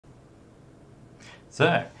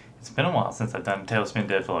So, it's been a while since I've done Tailspin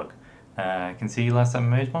Devlog. I can see last time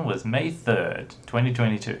I made one was May 3rd,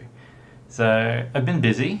 2022. So, I've been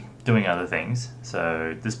busy doing other things,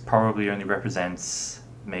 so this probably only represents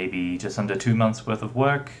maybe just under 2 months worth of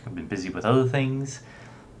work. I've been busy with other things.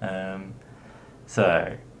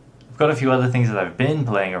 So, I've got a few other things that I've been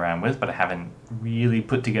playing around with, but I haven't really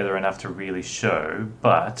put together enough to really show.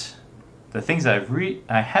 But the things I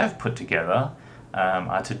have put together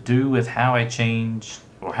are to do with how I change,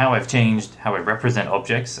 or how I've changed how I represent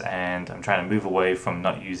objects, and I'm trying to move away from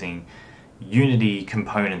not using Unity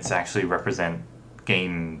components to actually represent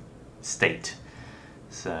game state.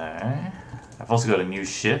 So I've also got a new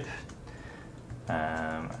ship.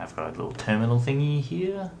 I've got a little terminal thingy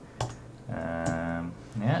here.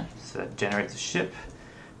 Yeah, so that generates a ship.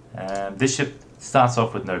 This ship starts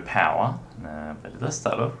off with no power, but it does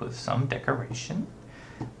start off with some decoration.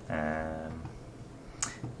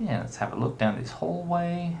 Yeah, let's have a look down this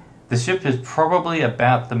hallway. The ship is probably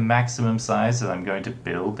about the maximum size that I'm going to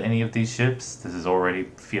build any of these ships. This is already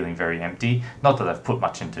feeling very empty. Not that I've put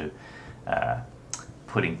much into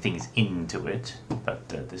putting things into it, but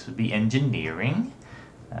this would be engineering.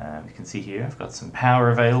 You can see here I've got some power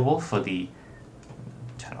available for the...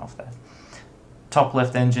 turn off that. Top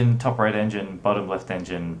left engine, top right engine, bottom left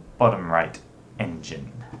engine, bottom right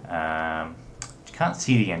engine. You can't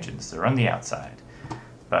see the engines, they're on the outside.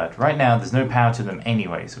 But right now there's no power to them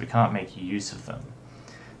anyway, so we can't make use of them.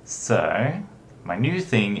 So my new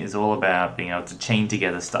thing is all about being able to chain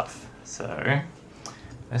together stuff. So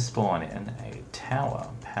let's spawn in a tower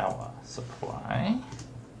power supply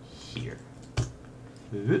here.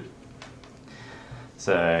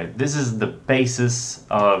 So this is the basis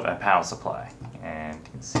of a power supply, and you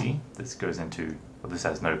can see this goes into, well, this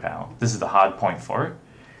has no power. This is the hard point for it.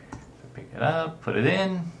 Pick it up, put it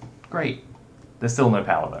in, great. There's still no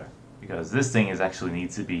power though, because this thing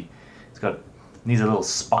needs a little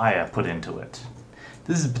spire put into it.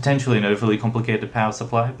 This is potentially an overly complicated power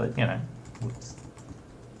supply, but you know, let's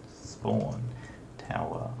spawn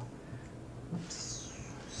tower,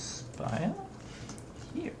 spire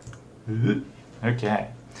here. Okay,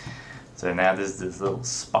 so now there's this little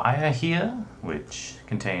spire here, which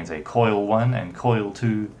contains a coil 1 and coil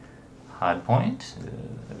 2 hard point. There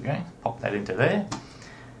we go, pop that into there.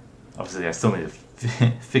 Obviously I still need to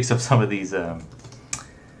fix up some of these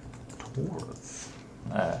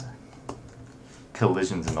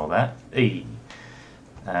collisions and all that. Hey.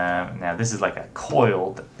 Now this is like a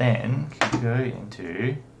coil that then can go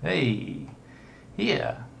into, hey,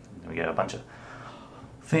 here. We get a bunch of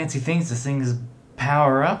fancy things. This thing is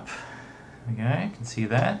power up. Okay, you can see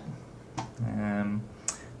that.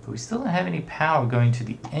 But we still don't have any power going to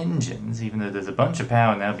the engines, even though there's a bunch of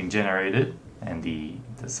power now being generated, and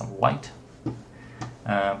there's some light.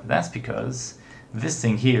 That's because this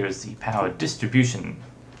thing here is the power distribution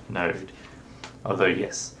node. Although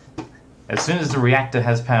yes, as soon as the reactor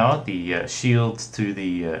has power, the shields to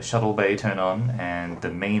the shuttle bay turn on, and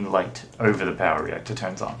the main light over the power reactor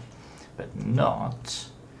turns on, but not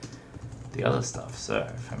the other stuff. So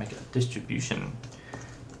if I make a distribution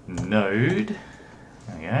node,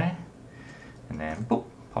 okay, and then boop,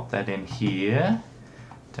 pop that in here,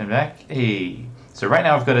 turn back, hey. So right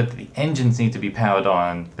now I've got it, the engines need to be powered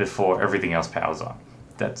on before everything else powers on.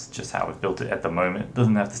 That's just how I've built it at the moment. It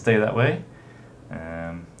doesn't have to stay that way.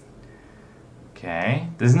 Okay,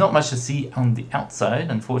 there's not much to see on the outside,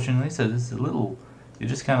 unfortunately, so this is a little, you're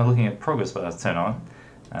just kind of looking at progress bars turn on.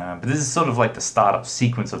 But this is sort of like the startup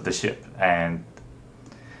sequence of the ship, and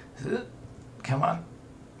come on,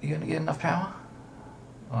 you gonna get enough power?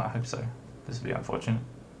 Oh, I hope so. This would be unfortunate.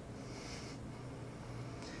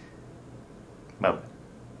 Well,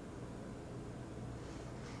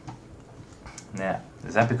 now,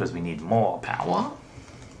 is that because we need more power?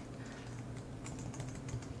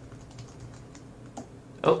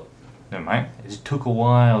 Oh, never mind. It just took a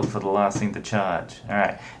while for the last thing to charge.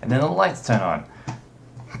 Alright, and then the lights turn on.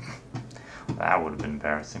 That would have been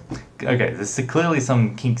embarrassing. Okay, there's clearly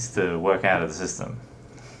some kinks to work out of the system.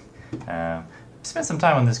 Spent some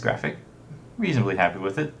time on this graphic. Reasonably happy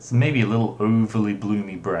with it. It's maybe a little overly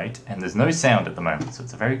bloomy bright, and there's no sound at the moment, so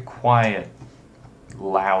it's a very quiet,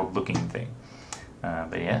 loud looking thing.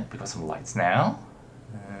 But yeah, we've got some lights now.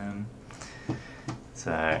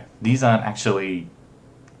 So these aren't actually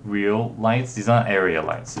real lights, these aren't area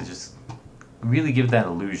lights, they just really give that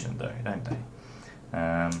illusion though, don't they?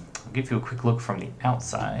 I'll give you a quick look from the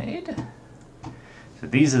outside. So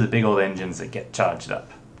these are the big old engines that get charged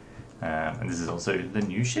up. And this is also the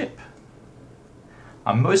new ship.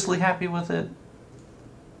 I'm mostly happy with it.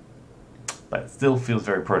 but it still feels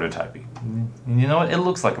very prototypey. And you know what? It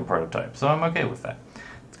looks like a prototype, so I'm okay with that.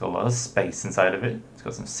 It's got a lot of space inside of it. It's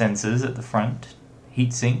got some sensors at the front,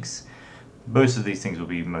 heat sinks. Most of these things will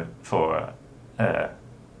be for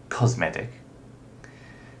cosmetic.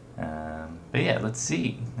 But yeah, let's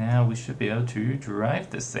see. Now we should be able to drive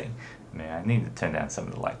this thing. I need to turn down some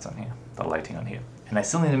of the lights on here, the lighting on here. And I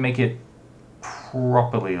still need to make it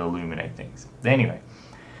properly illuminate things. Anyway.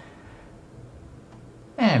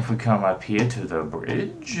 And if we come up here to the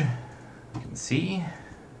bridge, you can see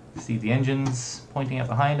the engines pointing out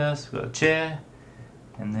behind us. We've got a chair.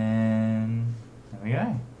 And then, there we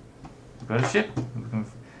go. We've got a ship. We can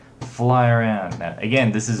fly around. Now,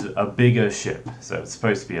 again, this is a bigger ship, so it's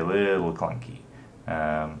supposed to be a little clunky.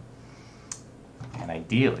 And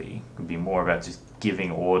ideally, it would be more about just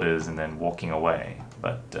giving orders and then walking away.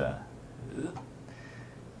 But,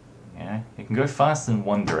 yeah, it can go fast in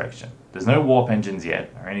one direction. There's no warp engines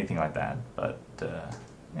yet, or anything like that, but,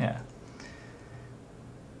 yeah.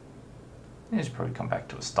 It should probably come back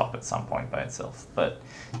to a stop at some point by itself, but,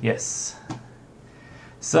 yes.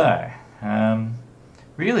 So,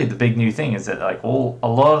 really the big new thing is that, like, a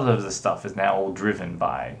lot of the stuff is now all driven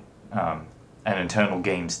by an internal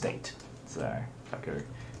game state. So, if I go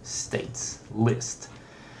states list,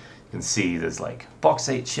 you can see there's like box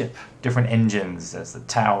 8 ship, different engines, there's the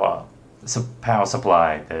tower, power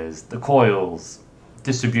supply, there's the coils,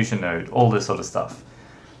 distribution node, all this sort of stuff.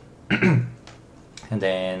 And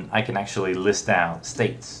then I can actually list out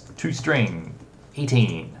states, 2-string, 18.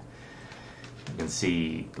 You can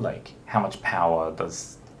see like how much power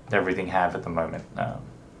does everything have at the moment.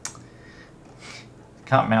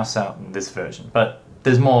 Can't mouse out in this version, but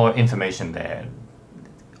there's more information there.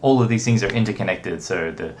 All of these things are interconnected, so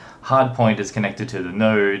the hard point is connected to the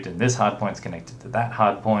node, and this hard point is connected to that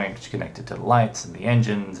hard point, which is connected to the lights and the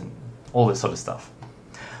engines and all this sort of stuff.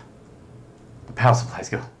 The power supply's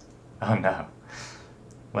gone. Oh no.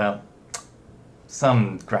 Well,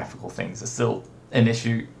 some graphical things are still an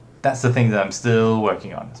issue. That's the thing that I'm still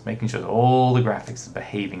working on, is making sure that all the graphics are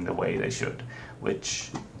behaving the way they should, which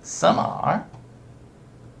some are.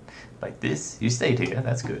 Like this, you stayed here,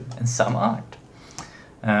 that's good, and some aren't.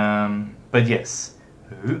 But yes,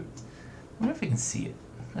 I wonder if we can see it.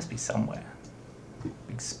 It must be somewhere.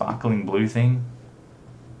 Big sparkling blue thing.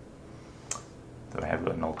 Though I have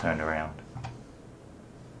got it all turned around.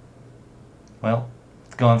 Well,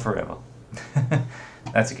 it's gone forever.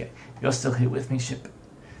 That's okay. You're still here with me, ship.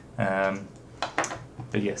 But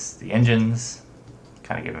yes, the engines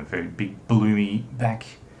kind of give them a very big bloomy back.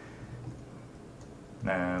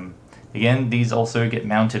 Again, these also get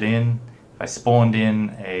mounted in. If I spawned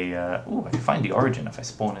in a... I can find the origin if I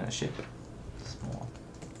spawn in a ship. Small.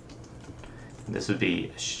 This would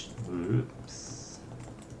be... Oops.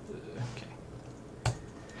 Okay.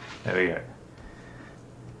 There we go.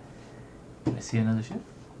 Can I see another ship?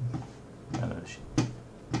 Another ship.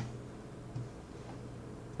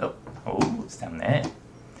 Oh, it's down there.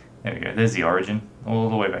 There we go. There's the origin. All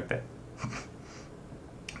the way back there.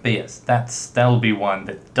 But yes, that'll be one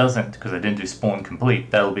that doesn't, because I didn't do spawn complete,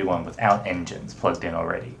 that'll be one without engines plugged in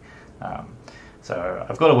already. So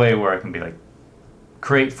I've got a way where I can be like,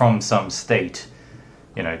 create from some state,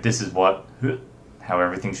 you know, this is how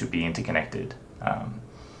everything should be interconnected.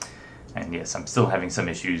 And yes, I'm still having some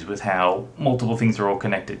issues with how multiple things are all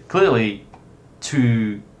connected. Clearly,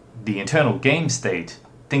 to the internal game state,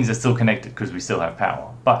 things are still connected because we still have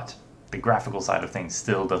power, but the graphical side of things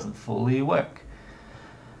still doesn't fully work.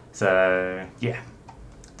 So yeah,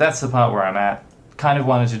 that's the part where I'm at. Kind of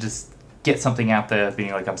wanted to just get something out there,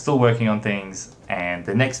 being like I'm still working on things, and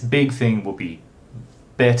the next big thing will be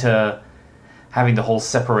better having the whole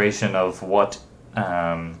separation of what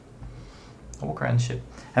I'll walk around the ship.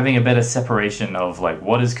 Having a better separation of like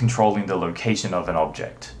what is controlling the location of an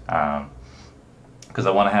object. Because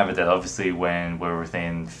I want to have it that obviously when we're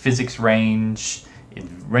within physics range,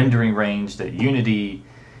 in rendering range, that Unity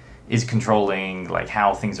is controlling like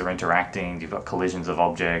how things are interacting. You've got collisions of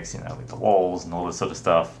objects, you know, with the walls and all this sort of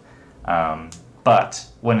stuff. But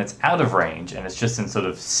when it's out of range and it's just in sort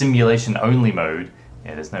of simulation only mode,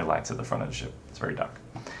 yeah, there's no lights at the front of the ship. It's very dark.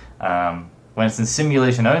 When it's in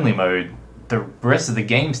simulation only mode, the rest of the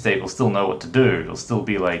game state will still know what to do. It'll still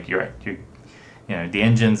be like you know, the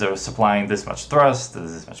engines are supplying this much thrust,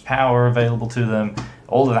 there's this much power available to them.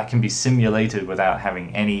 All of that can be simulated without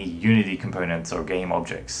having any Unity components or game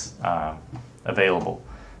objects available.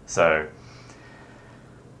 So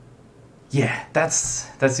yeah, that's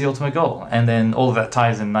the ultimate goal. And then all of that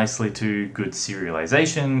ties in nicely to good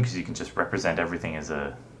serialization, because you can just represent everything as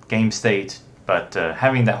a game state. But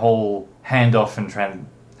having that whole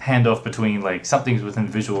handoff between like something's within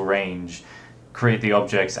visual range create the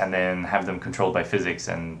objects and then have them controlled by physics,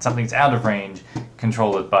 and something's out of range,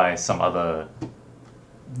 control it by some other,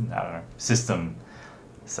 I don't know, system.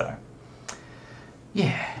 So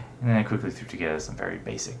yeah, and then I quickly threw together some very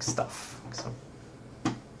basic stuff, so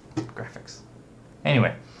graphics.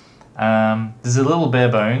 Anyway, this is a little bare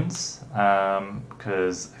bones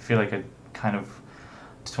because I feel like I kind of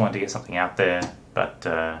just wanted to get something out there, but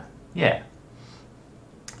yeah.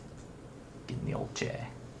 Get in the old chair.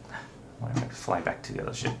 I'm going to fly back to the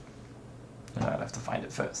other ship. I'll have to find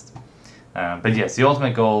it first. But yes, the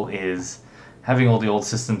ultimate goal is having all the old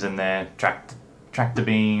systems in there, tractor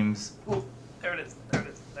beams. Oh, there it is, there it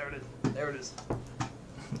is, there it is, there it is.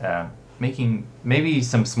 Making maybe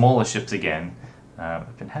some smaller ships again.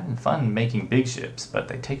 I've been having fun making big ships, but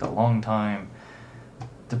they take a long time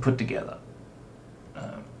to put together.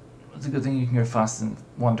 It's a good thing you can go fast in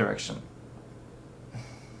one direction.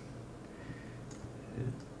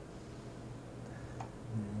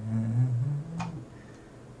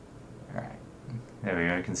 Alright, there we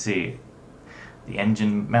go, you can see the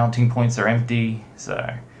engine mounting points are empty,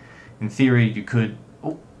 so in theory you could...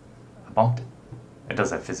 Oh, I bonked it. It does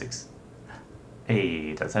have physics. Hey,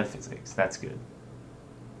 it does have physics, that's good.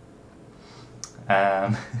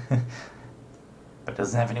 But it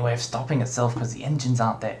doesn't have any way of stopping itself because the engines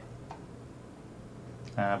aren't there.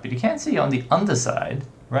 But you can see on the underside,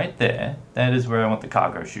 right there, that is where I want the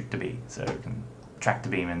cargo chute to be. So you can track the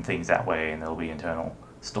beam and things that way, and there'll be internal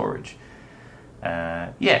storage.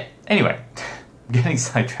 Yeah, anyway, I'm getting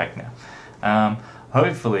sidetracked now.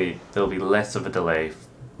 Hopefully there'll be less of a delay,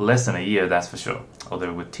 less than a year, that's for sure.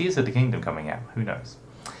 Although with Tears of the Kingdom coming out, who knows.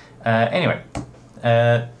 Anyway,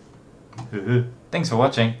 thanks for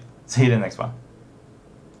watching. See you in the next one.